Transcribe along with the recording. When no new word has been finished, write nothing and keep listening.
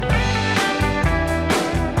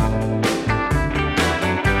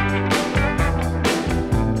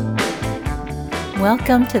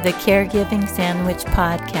Welcome to the Caregiving Sandwich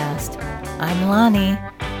Podcast. I'm Lonnie,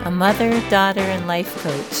 a mother, daughter, and life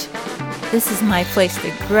coach. This is my place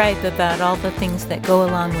to gripe about all the things that go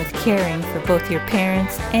along with caring for both your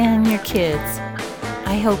parents and your kids.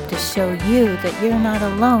 I hope to show you that you're not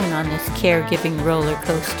alone on this caregiving roller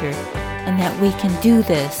coaster and that we can do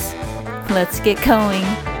this. Let's get going.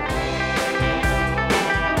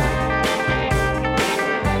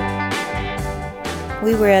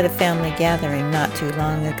 We were at a family gathering not too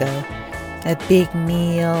long ago. A big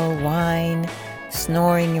meal, wine,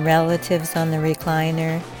 snoring relatives on the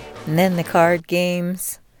recliner, and then the card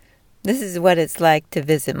games. This is what it's like to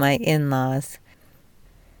visit my in-laws.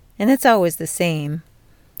 And it's always the same.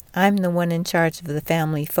 I'm the one in charge of the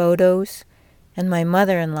family photos, and my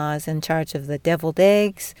mother-in-law is in charge of the deviled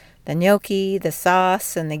eggs, the gnocchi, the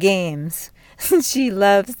sauce, and the games. She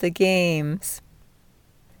loves the games.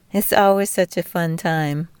 It's always such a fun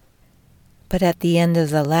time. But at the end of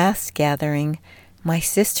the last gathering, my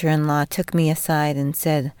sister-in-law took me aside and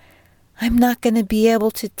said, "I'm not going to be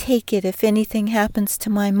able to take it if anything happens to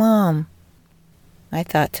my mom." I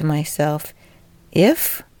thought to myself,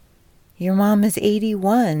 if? Your mom is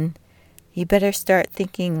 81. You better start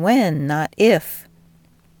thinking when, not if.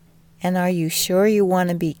 And are you sure you want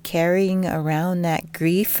to be carrying around that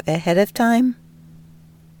grief ahead of time?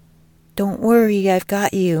 "Don't worry, I've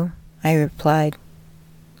got you," I replied.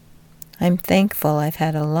 I'm thankful I've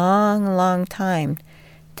had a long time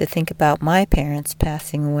to think about my parents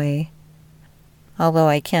passing away, although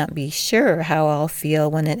I can't be sure how I'll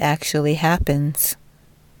feel when it actually happens.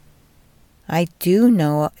 I do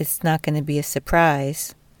know it's not going to be a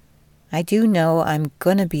surprise. I do know I'm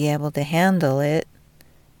going to be able to handle it.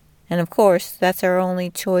 And of course, that's our only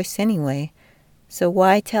choice anyway, so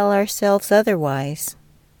why tell ourselves otherwise?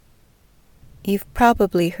 You've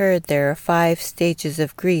probably heard there are 5 stages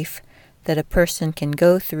of grief that a person can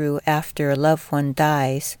go through after a loved one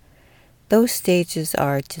dies. Those stages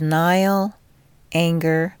are denial,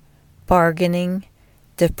 anger, bargaining,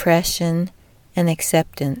 depression, and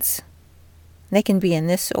acceptance. They can be in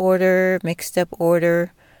this order, mixed up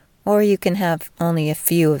order, or you can have only a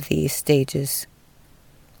few of these stages.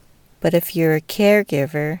 But if you're a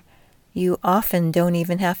caregiver, you often don't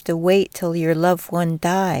even have to wait till your loved one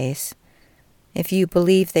dies. If you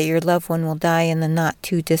believe that your loved one will die in the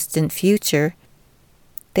not-too-distant future,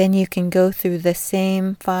 then you can go through the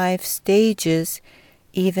same 5 stages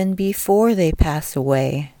even before they pass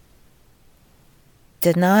away.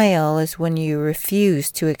 Denial is when you refuse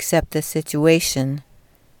to accept the situation.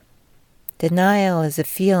 Denial is a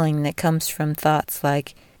feeling that comes from thoughts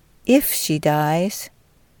like, if she dies,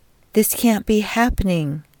 this can't be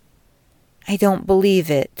happening. I don't believe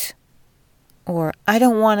it. Or I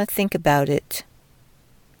don't want to think about it.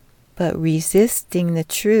 But resisting the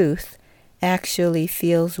truth actually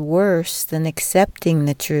feels worse than accepting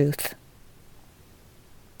the truth.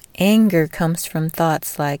 Anger comes from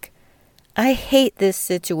thoughts like, I hate this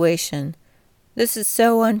situation. This is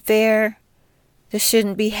so unfair. This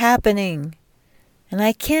shouldn't be happening. And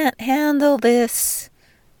I can't handle this.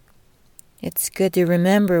 It's good to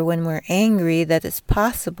remember when we're angry that it's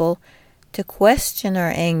possible to question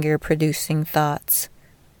our anger-producing thoughts.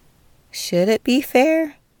 Should it be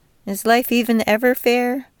fair? Is life even ever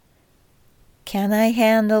fair? Can I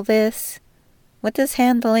handle this? What does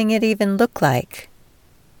handling it even look like?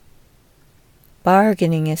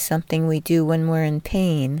 Bargaining is something we do when we're in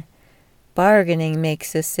pain. Bargaining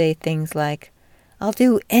makes us say things like, I'll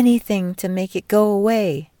do anything to make it go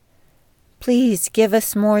away. Please give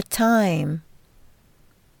us more time.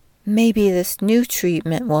 Maybe this new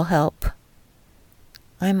treatment will help.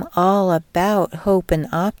 I'm all about hope and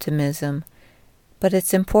optimism, but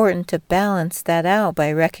it's important to balance that out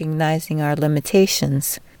by recognizing our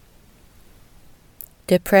limitations.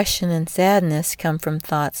 Depression and sadness come from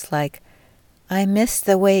thoughts like, I miss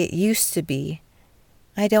the way it used to be.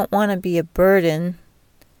 I don't want to be a burden.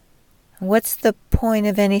 What's the point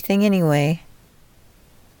of anything anyway?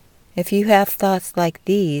 If you have thoughts like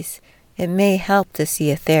these, it may help to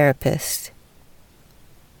see a therapist.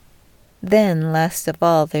 Then, last of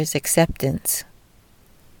all, there's acceptance.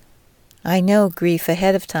 I know grief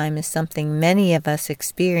ahead of time is something many of us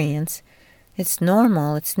experience. It's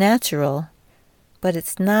normal, it's natural, but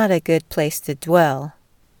it's not a good place to dwell.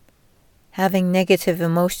 Having negative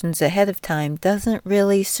emotions ahead of time doesn't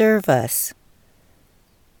really serve us.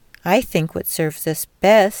 I think what serves us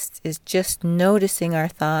best is just noticing our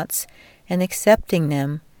thoughts and accepting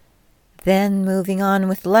them, then moving on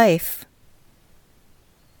with life.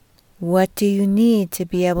 What do you need to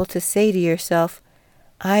be able to say to yourself,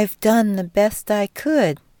 I've done the best I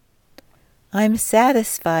could? I'm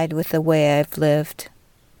satisfied with the way I've lived.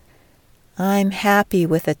 I'm happy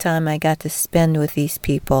with the time I got to spend with these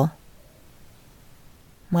people.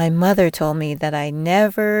 My mother told me that I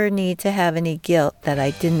never need to have any guilt that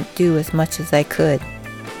I didn't do as much as I could.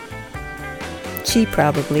 She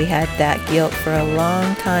probably had that guilt for a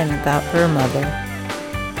long time about her mother.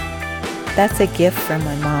 That's a gift from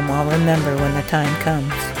my mom I'll remember when the time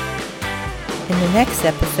comes. In the next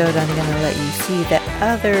episode, I'm going to let you see that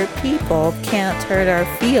other people can't hurt our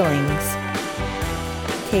feelings.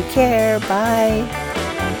 Take care. Bye.